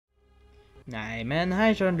Nei, men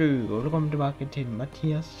hei sann du, og velkommen tilbake til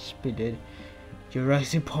Matias spiller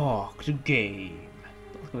Jurassic Park The Game.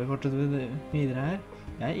 Da skal vi fortsette videre her.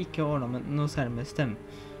 Jeg har ikke ordnet med noe særlig med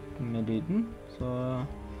stemmelyden, så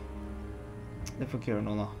det får ikke gjøre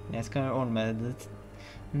noe nå. Jeg skal ordne med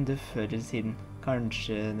det før eller siden.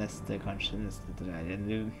 Kanskje neste tror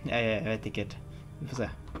jeg. Jeg vet ikke helt. Vi får se.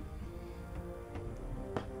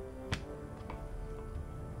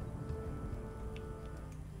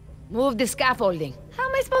 Move the scaffolding. How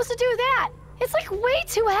am I supposed to do that? It's like way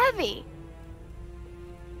too heavy.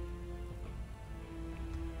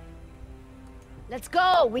 Let's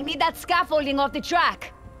go. We need that scaffolding off the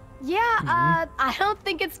track. Yeah, I don't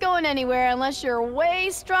think it's going anywhere unless you're way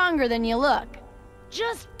stronger than you look.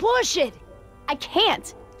 Just push it. I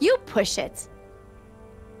can't. You push it.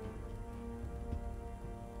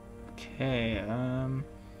 Okay,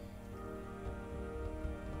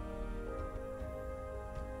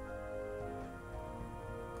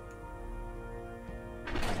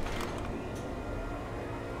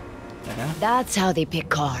 That's how they pick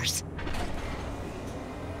cars.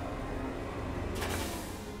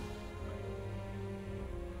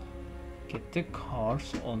 Get the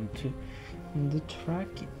cars onto the track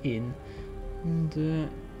in the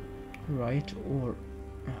right order.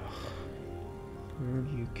 Where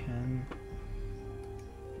you can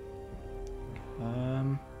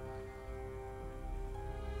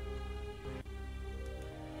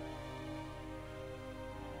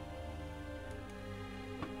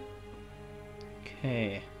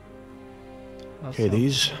okay. Okay,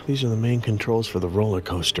 these are the main controls for the roller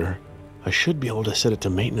coaster. I should be able to set it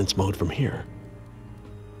to maintenance mode from here.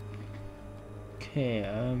 Okay,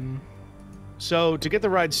 So, to get the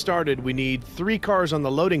ride started, we need 3 cars on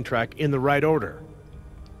the loading track in the right order.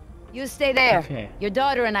 You stay there. Okay. Your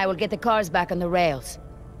daughter and I will get the cars back on the rails.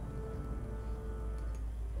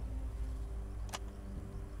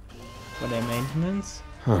 for the maintenance.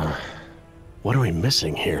 Huh. What are we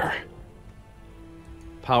missing here?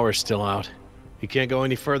 Power's still out. You can't go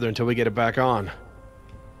any further until we get it back on.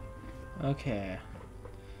 Okay.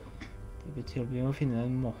 Det betyr at vi må finne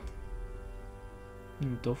en måte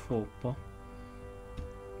å få på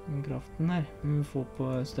kraften her. Vi må få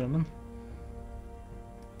på strømmen.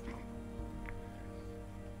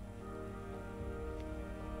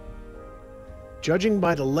 Judging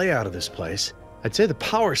by the layout of this place, I'd say the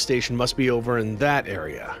power station must be over in that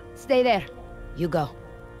area. Stay there. You go.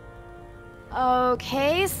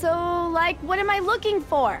 Okay, so, like, what am I looking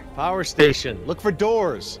for? Power station. Look for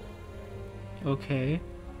doors. Okay.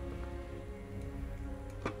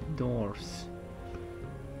 Doors.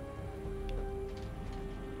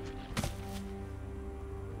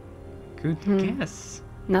 Good guess.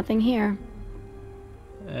 Nothing here.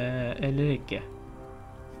 Eller ikke.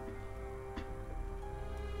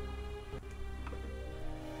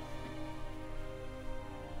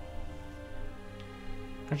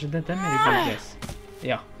 Kanskje dette mer good guess.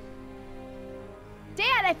 Ja.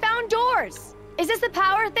 Dad, I found doors! Is this the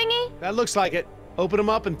power thingy? That looks like it. Open them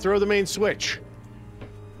up and throw the main switch.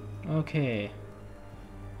 Okay.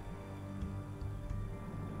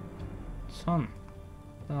 Sånn.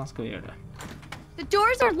 Da skal vi gjøre det. The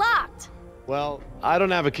doors are locked! Well, I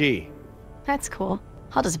don't have a key. That's cool.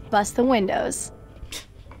 I'll just bust the windows.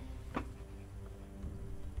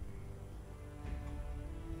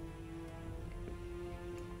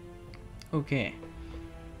 Okay.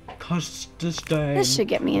 Kast the stein. This should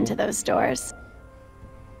get me into those doors.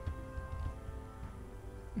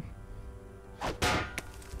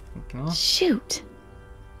 Ja. Shoot!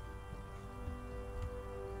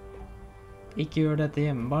 Ikke gjør dette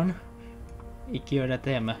hjemme, barn. Ikke gjør dette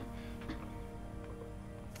hjemme.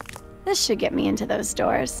 This should get me into those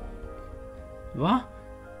doors. Hva?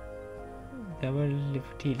 Det var litt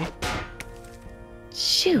for tidlig. Ja,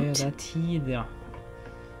 Shoot! det er tid, ja.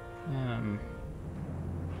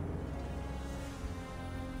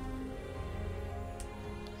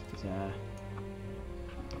 Skal vi se.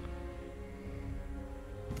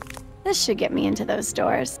 This should get me into those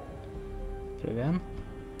doors. Prøv igjen.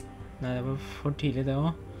 Nei, det var for tidlig det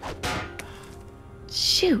også.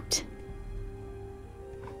 Shoot!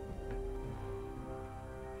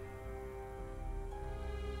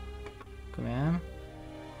 Kom igjen.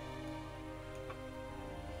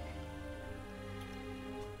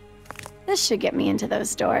 This should get me into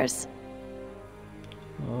those doors.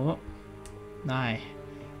 Åh. Nei.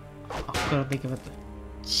 Akkurat ikke, vet du.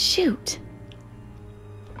 Shoot!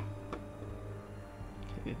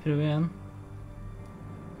 Vi prøver igjen.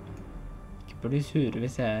 Ikke bli sure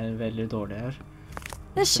hvis jeg er veldig dårlig her.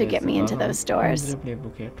 This should get me into those doors. Andre blir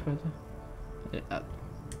blokkert, vet du. Ja,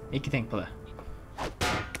 ikke tenk på det.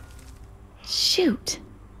 Shoot.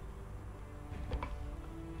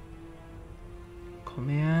 Kom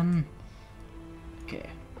igjen. Ok.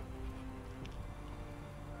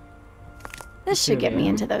 This should get me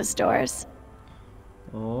into those doors.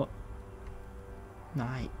 Åh.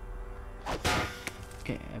 Nei. Ok,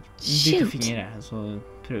 jeg bytter Shoot. finger her, så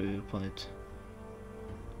prøver vi på nytt.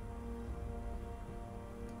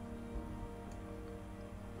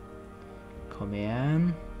 Kom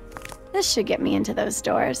igjen. This should get me into those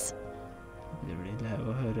doors. Det blir lei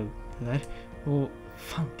å høre det der. Åh,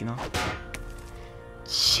 fanken av.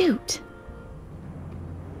 Shoot.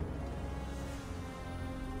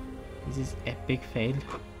 This is epic fail.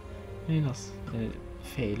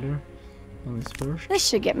 Failure on this first. This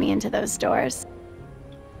should get me into those doors.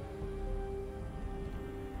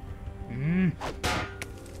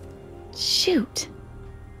 Shoot.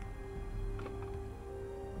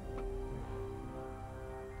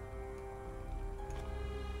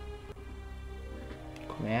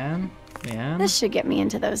 Kom igjen. Kom igjen. This should get me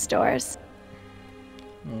into those doors.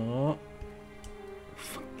 Åh.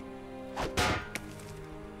 Fuck.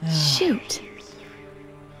 Shoot.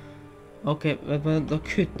 Ok, vet du hva, da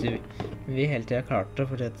kutter vi helt til jeg klarte det,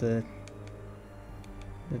 fordi at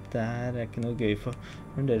dette her er ikke noe gøy for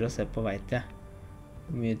dere å se på, vet jeg.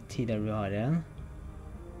 Hvor mye tidligere vi har igjen.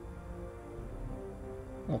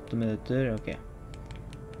 8 minutter, ok.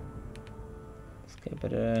 Skal jeg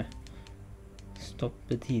bare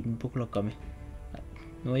stoppe tiden på klokka mi. Nei,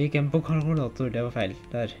 nå gikk jeg på kalkulator, det var feil.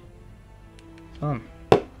 Der. Sånn.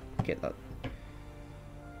 Ok, da.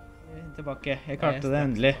 Tilbake, jeg klarte det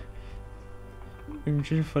endelig.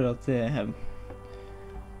 Unnskyld for at jeg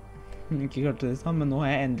ikke klarte det sammen, men nå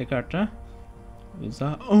har jeg endelig klart det. Vi sa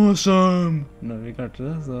awesome når vi klarte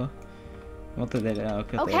det, så måtte dere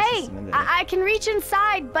akkurat det Okay, siste med dere. I can reach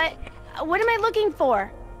inside, but what am I looking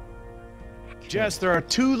for? Jess, there are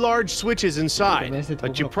 2 large switches inside,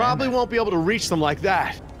 but you probably won't be able to reach them like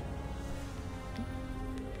that.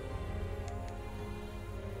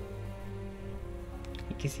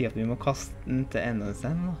 Ikke si at vi må kaste den til enda en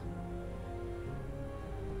sted, da.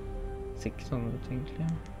 Ser ikke sånn ut, egentlig.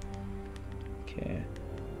 Ok.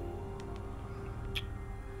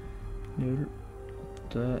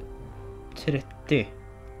 08:30.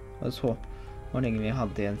 Og så hvor lenge vi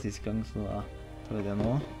hadde igjen siste gang, så da får vi det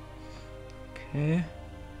nå. Ok. Er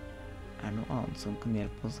det noe annet som kan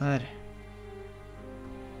hjelpe oss her?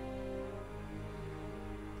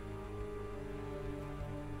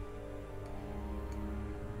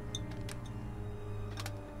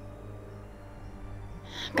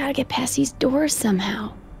 Gotta get past these doors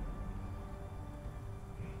somehow.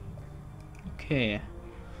 Ok.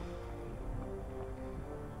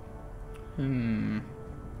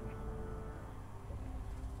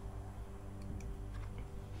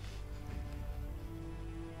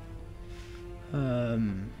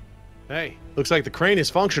 Hey, looks like the crane is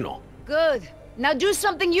functional. Good. Now do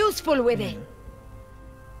something useful with it.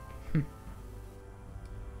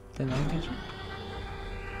 Den er kanskje?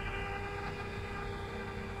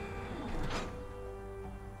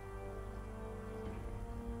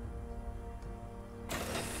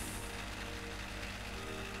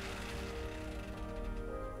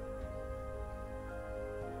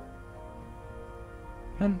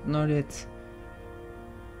 Vent nå litt.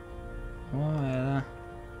 Hva er det?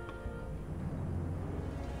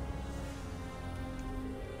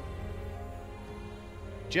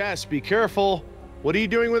 Jess, be careful. What are you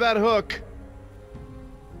doing with that hook?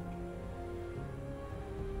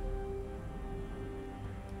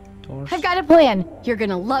 Doors. I've got a plan. You're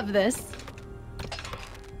gonna love this.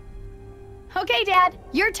 Okay, Dad,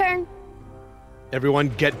 your turn. Everyone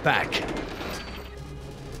get back.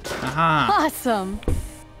 Aha! Awesome.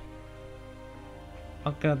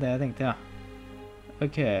 Akkurat det jeg tenkte, ja.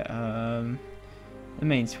 Ok, the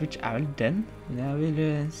main switch er vel den, men jeg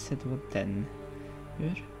vil sette hva den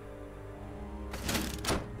gjør.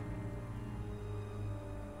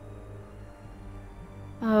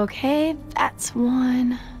 Okay, that's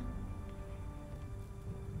one.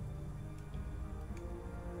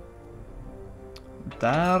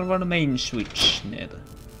 Der var det main switch nede.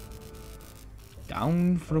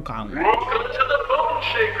 Down for a count. Welcome to the bone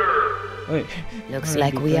shaker. Oi. Looks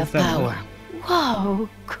like we have power. Whoa,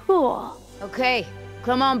 cool. Okay,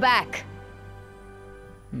 come on back.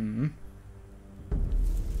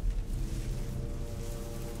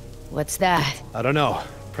 What's that? I don't know.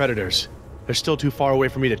 Predators. They're still too far away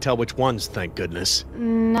for me to tell which ones, thank goodness.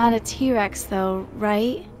 Not a T-Rex though,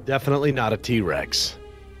 right? Definitely not a T-Rex.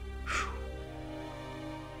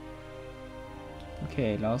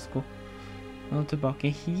 Ok, la oss gå nå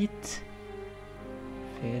tilbake hit.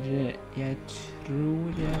 For jeg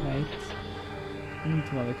tror jeg vet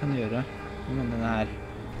hva vi kan gjøre med denne her.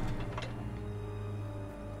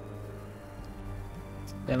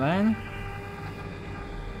 Det var en.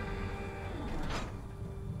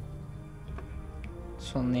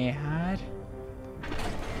 Sånn ned her.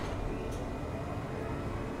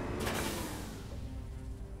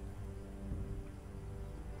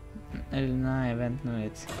 Eller nei, vent nå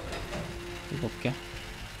litt. Det går ikke.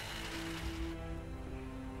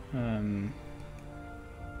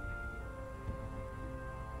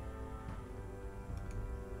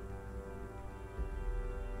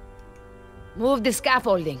 Move the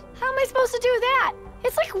scaffolding. How am I supposed to do that?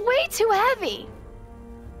 It's like way too heavy.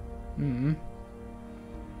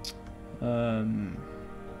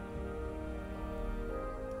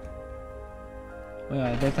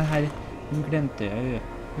 Ja, dette her glemte jeg jo.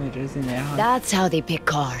 That's how they pick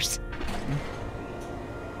cars.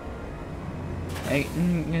 Jeg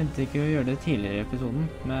glemte ikke å gjøre det tidligere i episoden,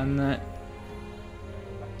 men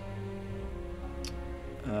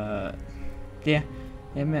det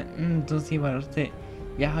jeg mente å si var at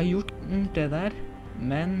jeg har gjort det der,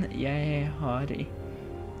 men jeg har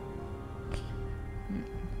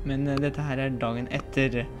men dette her er dagen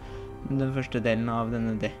etter den første delen av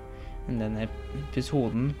denne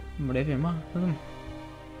episoden ble filmet.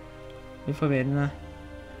 Litt forvirrende.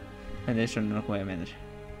 Men det skjønner nok hva jeg mener.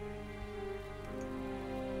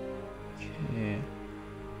 Okay.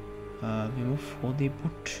 Vi må få de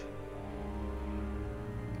bort.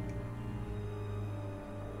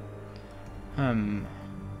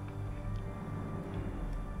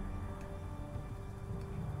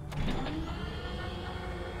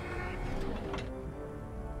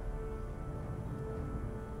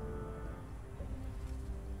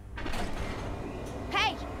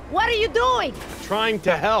 What are you doing? Trying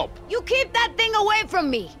to help. You keep that thing away from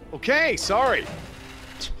me. Okay, sorry.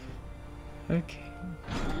 Okay.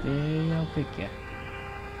 Det hjelper ikke.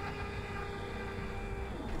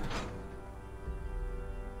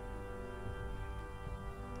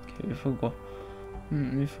 Okay, vi får gå.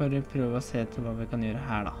 Vi får prøve å se til hva vi kan gjøre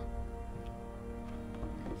her da.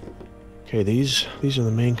 Okay, these are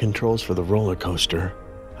the main controls for the roller coaster.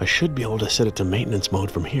 I should be able to set it to maintenance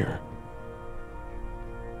mode from here.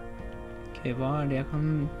 Okay, hva er det jeg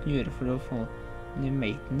kan gjøre for å få ny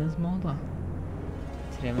maintenance mode da?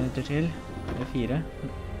 3 minutter til, eller 4.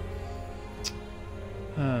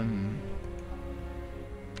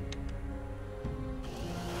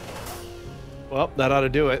 Well, that ought to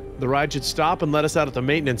do it. The ride should stop and let us out at the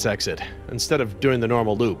maintenance exit, instead of doing the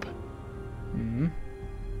normal loop.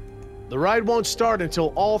 The ride won't start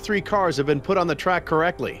until all 3 cars have been put on the track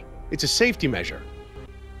correctly. It's a safety measure.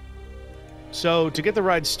 So, to get the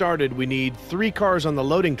ride started, we need 3 cars on the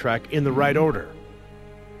loading track in the right order.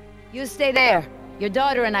 You stay there. Your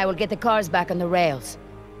daughter and I will get the cars back on the rails.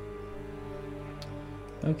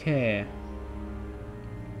 Ok.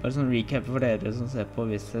 Bare sånn recap for dere som ser på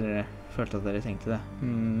hvis dere følte at dere tenkte det.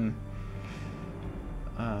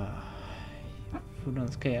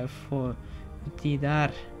 Hvordan skal jeg få ut de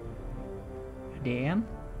der? Er det en?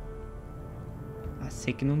 Jeg ser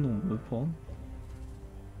ikke noe nummer på den.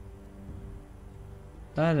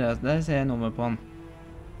 Der ser jeg nummer på den.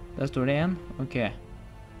 Der står det 1. Ok.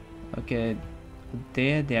 Ok.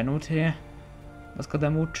 Det er nummer 3. Da skal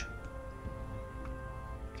den bort.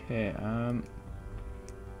 Ok.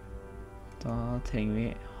 Da trenger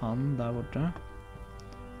vi han der borte.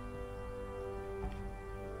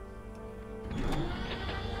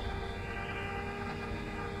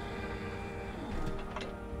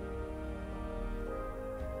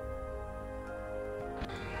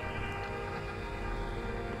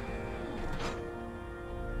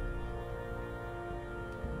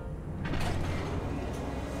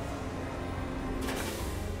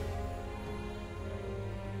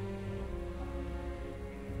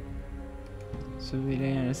 Så vil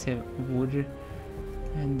jeg gjerne se hvor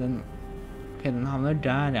den havner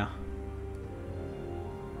der, ja.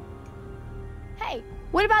 Hey,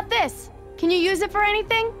 what about this? Can you use it for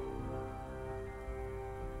anything?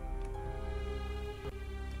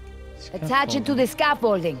 Attach it to the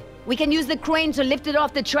scaffolding. We can use the crane to lift it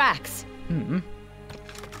off the tracks.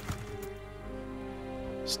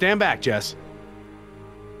 Stand back, Jess.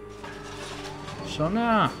 Sånn,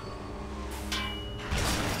 ja.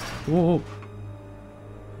 Wow.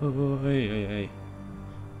 Oi.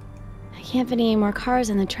 I can't fit any more cars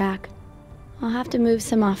on the track. I'll have to move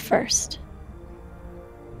some off first.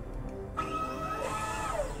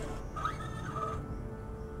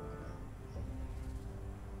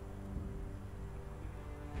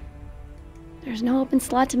 There's no open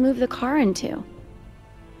slot to move the car into.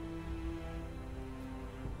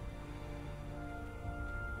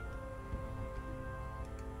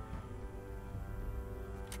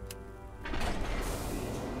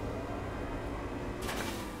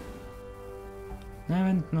 Nei,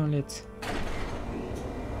 vent nå litt.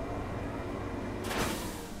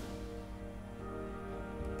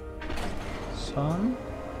 Sånn.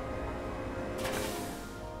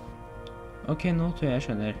 Ok, nå tror jeg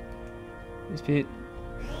skjønner. Hvis vi...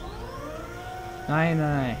 Nei.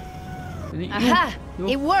 Aha!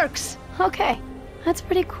 It works! Okay, that's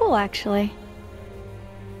pretty cool, actually.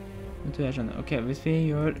 Nå tror jeg skjønner. Ok, hvis vi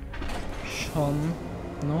gjør sånn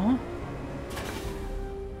nå.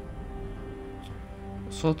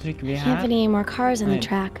 Så trykker vi Can't her. fit any more cars on the Right.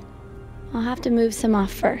 track. I'll have to move some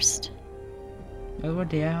off first. Ja, det var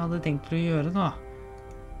det jeg hadde tenkt til å gjøre da.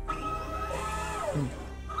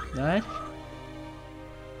 Der.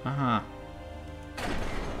 Aha.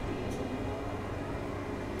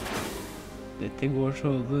 Dette går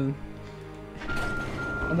så...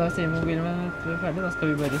 Og da sier mobilen min at vi er ferdig, da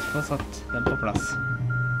skal vi bare få satt den på plass.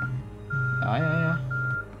 Ja.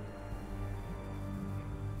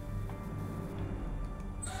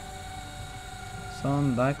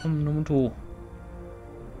 Sånn, der kom nummer 2.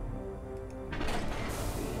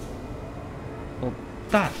 Og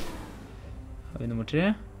der har vi nummer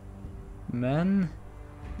 3. Men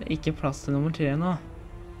det er ikke plass til nummer 3 nå.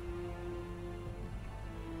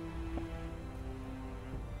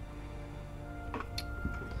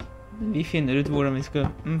 Vi finner ut hvordan vi skal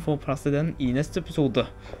få plass til den i neste episode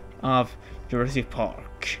av Jurassic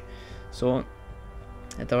Park. Så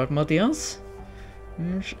dette har vært Matias.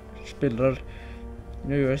 Spiller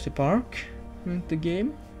Jurassic Park The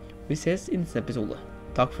Game. Vi ses i neste episode.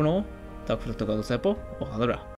 Takk for nå. Takk for at dere hadde å se på, og ha det bra.